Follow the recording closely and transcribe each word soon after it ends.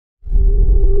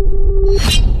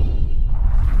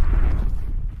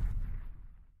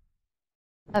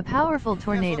A powerful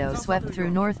tornado swept through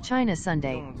North China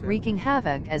Sunday, wreaking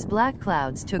havoc as black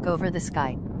clouds took over the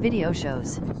sky, video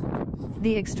shows.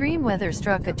 The extreme weather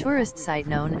struck a tourist site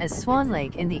known as Swan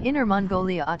Lake in the Inner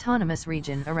Mongolia Autonomous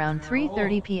Region around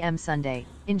 3:30 p.m. Sunday,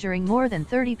 injuring more than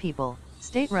 30 people,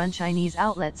 state-run Chinese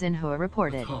outlet Xinhua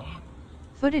reported.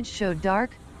 Footage showed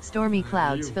dark, stormy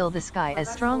clouds fill the sky as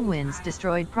strong winds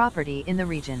destroyed property in the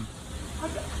region.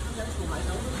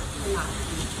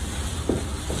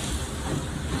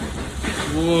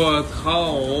 我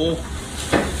操！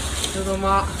这他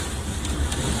妈！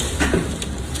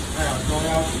哎呀，高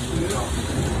压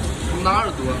从哪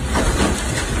儿多？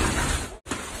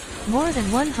 More than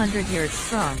 100 yards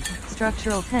strong,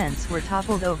 structural tents were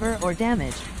toppled over or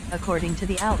damaged, according to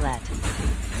the outlet.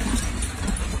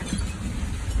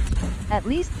 At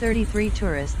least 33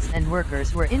 tourists and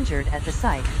workers were injured at the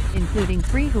site, including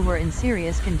 3 who were in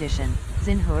serious condition,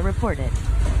 Xinhua reported.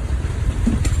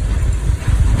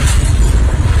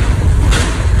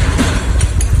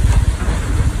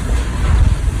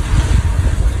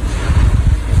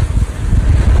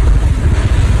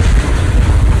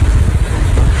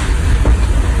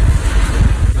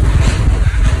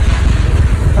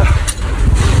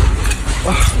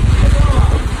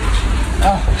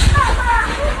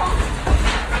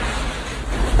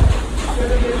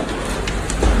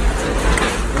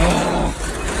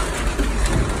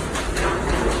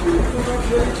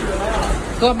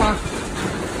干嘛？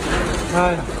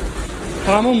哎呀，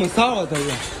他们没啥了，这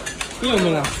个，有没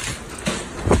了？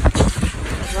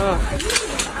啊！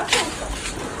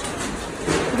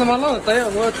这他妈冷得呀！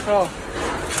我操！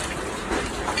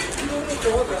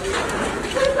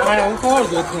哎呀，我好耳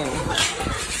朵疼！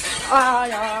哎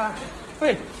呀，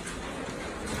喂！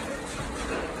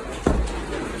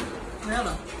来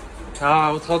了！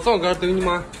啊！我操，早点等你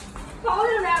妈！早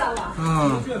就来了吧？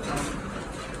啊！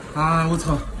啊！我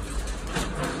操！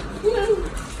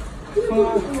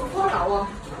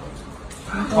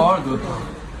 好耳朵疼！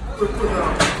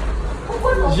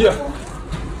耶！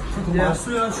也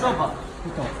虽然说吧，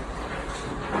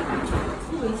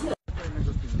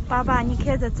爸爸，你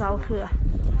看这枣核，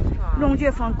龙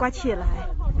卷风刮起来，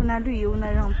把那旅游那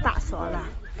人打死了，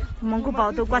蒙古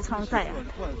包都刮成这样，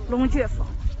龙卷风。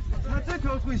那这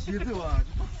条会行走啊，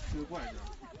奇怪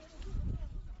的。